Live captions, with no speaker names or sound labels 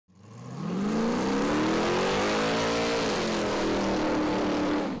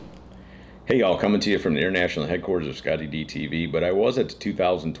Hey y'all, coming to you from the international headquarters of ScottieDTV, but I was at the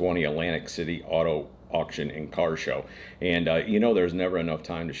 2020 Atlantic City Auto Auction and Car Show, and there's never enough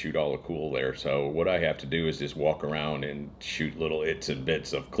time to shoot all the cool there, so what I have to do is just walk around and shoot little its and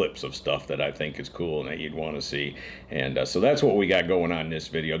bits of clips of stuff that I think is cool and that you'd want to see, and so that's what we got going on in this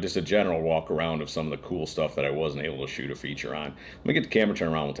video, just a general walk around of some of the cool stuff that I wasn't able to shoot a feature on. Let me get the camera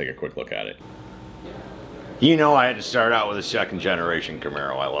turned around, we'll take a quick look at it. You know, I had to start out with a second generation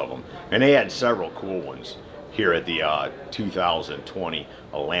Camaro. I love them. And they had several cool ones here at the 2020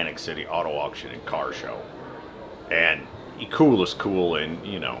 Atlantic City Auto Auction and Car Show. And cool is cool, and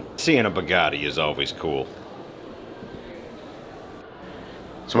seeing a Bugatti is always cool.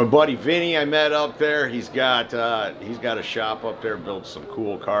 So my buddy Vinny I met up there, he's got a shop up there, builds some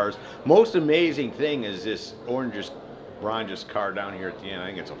cool cars. Most amazing thing is this orange car down here at the end. I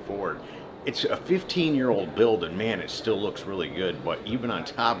think it's a Ford. It's a 15-year-old build, and man, it still looks really good. But even on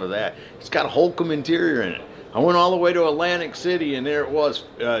top of that, it's got a Holcomb interior in it. I went all the way to Atlantic City, and there it was,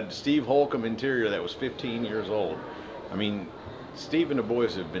 Steve Holcomb interior that was 15 years old. I mean, Steve and the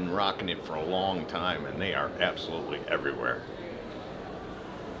boys have been rocking it for a long time, and they are absolutely everywhere.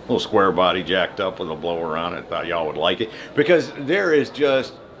 Little square body jacked up with a blower on it. Thought y'all would like it, because there is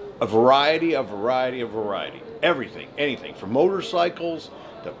just a variety. Everything, anything from motorcycles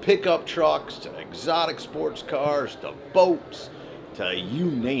to pickup trucks, to exotic sports cars, to boats, to you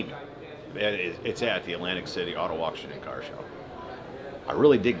name it. It's at the Atlantic City Auto Auction and Car Show. I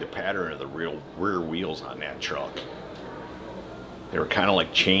really dig the pattern of the rear wheels on that truck. They were kind of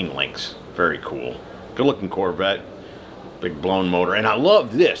like chain links. Very cool. Good looking Corvette. Big blown motor. And I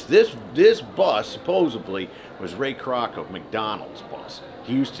love this. This bus supposedly was Ray Kroc of McDonald's bus.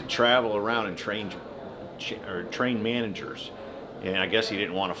 He used to travel around and train managers. And I guess he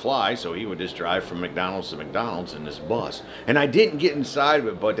didn't want to fly, so he would just drive from McDonald's to McDonald's in this bus. And I didn't get inside of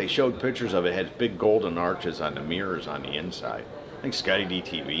it, but they showed pictures of it. It had big golden arches on the mirrors on the inside. I think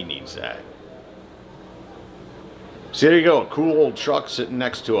ScottieDTV needs that. So there you go, a cool old truck sitting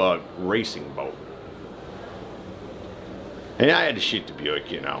next to a racing boat. And I had to shoot the Buick,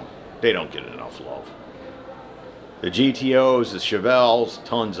 they don't get enough love. The GTOs, the Chevelles,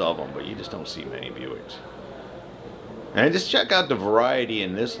 tons of them, but you just don't see many Buicks. And just check out the variety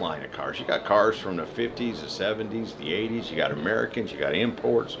in this line of cars. You got cars from the 50s, the 70s, the 80s. You got Americans, you got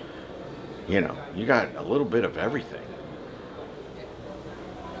imports. You got a little bit of everything.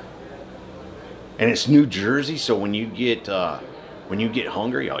 And it's New Jersey, so when you get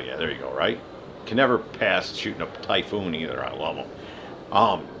hungry, oh yeah, there you go, right? Can never pass shooting a Typhoon either. I love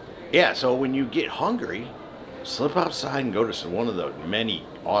them. Yeah, so when you get hungry, slip outside and go to one of the many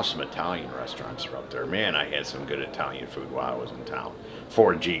awesome Italian restaurants are up there. Man, I had some good Italian food while I was in town.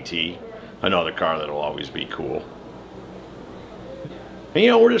 Ford GT, another car that'll always be cool.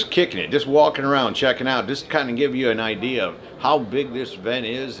 And we're just kicking it, just walking around, checking out, just kind of give you an idea of how big this event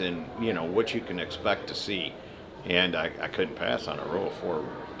is and, what you can expect to see. And I couldn't pass on a row of 4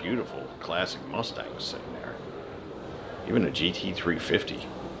 beautiful classic Mustangs sitting there. Even a GT350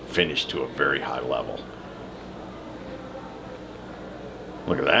 finished to a very high level.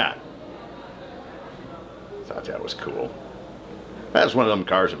 Look at that. Thought that was cool. That's one of them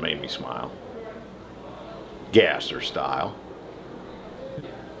cars that made me smile. Gasser style.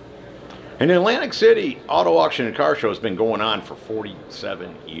 And the Atlantic City Auto Auction and Car Show has been going on for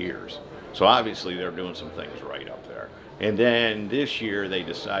 47 years. So obviously they're doing some things right up there. And then this year they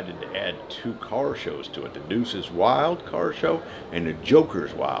decided to add 2 car shows to it. The Deuces Wild Car Show and the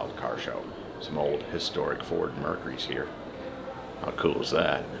Joker's Wild Car Show. Some old historic Ford Mercurys here. How cool is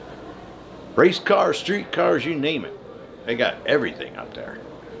that? Race cars, street cars, you name it. They got everything up there.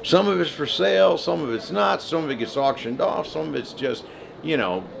 Some of it's for sale, some of it's not, some of it gets auctioned off, some of it's just,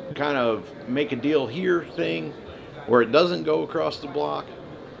 kind of make a deal here thing where it doesn't go across the block.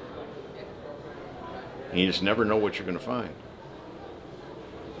 And you just never know what you're going to find.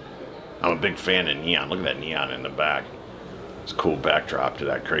 I'm a big fan of neon. Look at that neon in the back. It's a cool backdrop to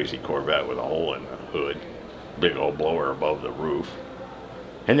that crazy Corvette with a hole in the hood. Big old blower above the roof.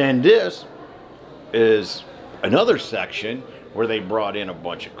 And then this is another section where they brought in a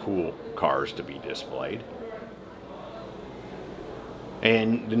bunch of cool cars to be displayed.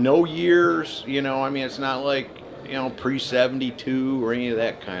 And the no years, it's not like, pre-72 or any of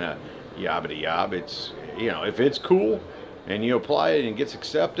that kind of yabba-yob. It's, if it's cool and you apply it and it gets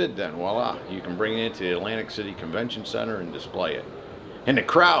accepted, then voila, you can bring it into the Atlantic City Convention Center and display it. And the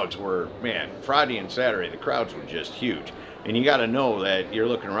crowds were, man, Friday and Saturday, the crowds were just huge. And you got to know that you're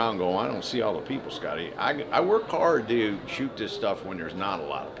looking around going, I don't see all the people, Scotty. I work hard to shoot this stuff when there's not a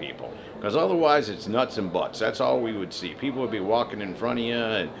lot of people, because otherwise it's nuts and butts. That's all we would see. People would be walking in front of you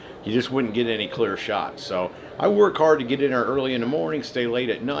and you just wouldn't get any clear shots. So I work hard to get in there early in the morning, stay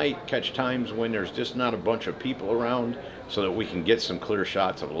late at night, catch times when there's just not a bunch of people around, so that we can get some clear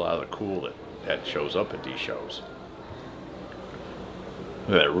shots of a lot of the cool that shows up at these shows.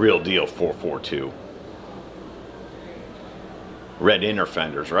 Look at that real deal 442. Red inner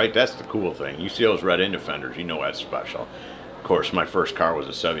fenders, right? That's the cool thing. You see those red inner fenders, you know that's special. Of course, my first car was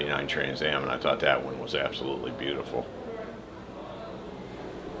a 79 Trans Am, and I thought that one was absolutely beautiful.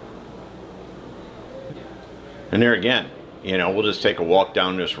 And there again, you know, we'll just take a walk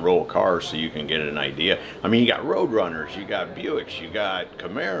down this row of cars so you can get an idea. I mean, you got Roadrunners, you got Buicks, you got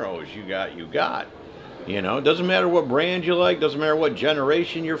Camaros, you got. You know, it doesn't matter what brand you like, doesn't matter what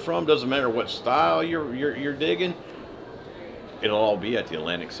generation you're from, doesn't matter what style you're digging. It'll all be at the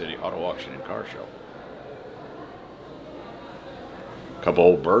Atlantic City Auto Auction and Car Show. A couple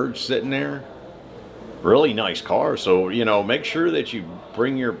old birds sitting there. Really nice car. So, you know, make sure that you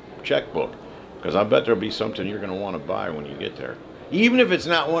bring your checkbook, because I bet there'll be something you're going to want to buy when you get there. Even if it's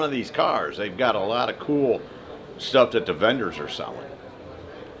not one of these cars, they've got a lot of cool stuff that the vendors are selling.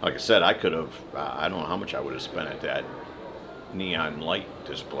 Like I said, I could have, I don't know how much I would have spent at that neon light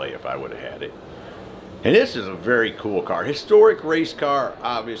display if I would have had it. And this is a very cool car. Historic race car,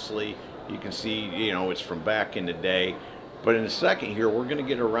 obviously. You can see, you know, it's from back in the day. But in a second here, we're going to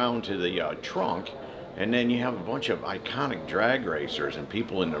get around to the trunk. And then you have a bunch of iconic drag racers and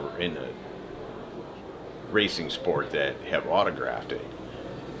people in the racing sport that have autographed it,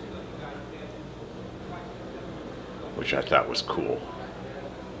 which I thought was cool.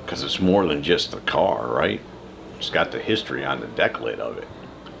 Because it's more than just the car, right? It's got the history on the deck lid of it.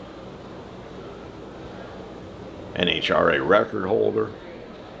 NHRA record holder.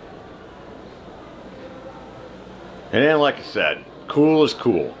 And then, like I said, cool is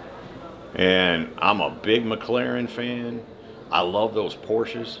cool. And I'm a big McLaren fan. I love those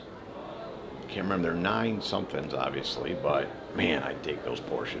Porsches. Can't remember, they're 9-somethings obviously, but man, I dig those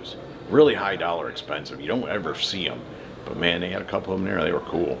Porsches. Really high dollar expensive. You don't ever see them. But man, they had a couple of them there. They were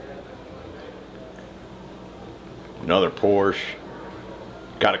cool. Another Porsche.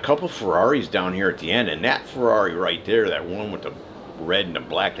 Got a couple Ferraris down here at the end, and that Ferrari right there, that one with the red and the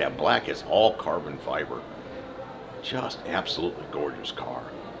black, that black is all carbon fiber. Just absolutely gorgeous car.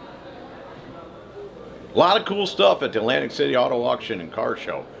 A lot of cool stuff at the Atlantic City Auto Auction and Car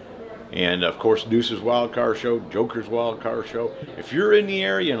Show. And of course, Deuces Wild Car Show, Joker's Wild Car Show. If you're in the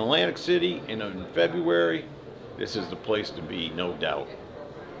area in Atlantic City in February, this is the place to be, no doubt.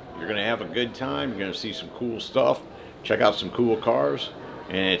 You're going to have a good time. You're going to see some cool stuff. Check out some cool cars.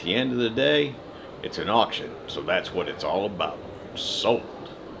 And at the end of the day, it's an auction. So that's what it's all about. Sold.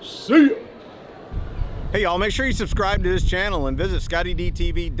 See ya. Hey y'all, make sure you subscribe to this channel and visit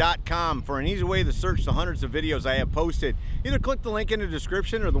ScottieDTV.com for an easy way to search the hundreds of videos I have posted. Either click the link in the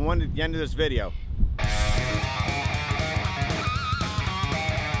description or the one at the end of this video.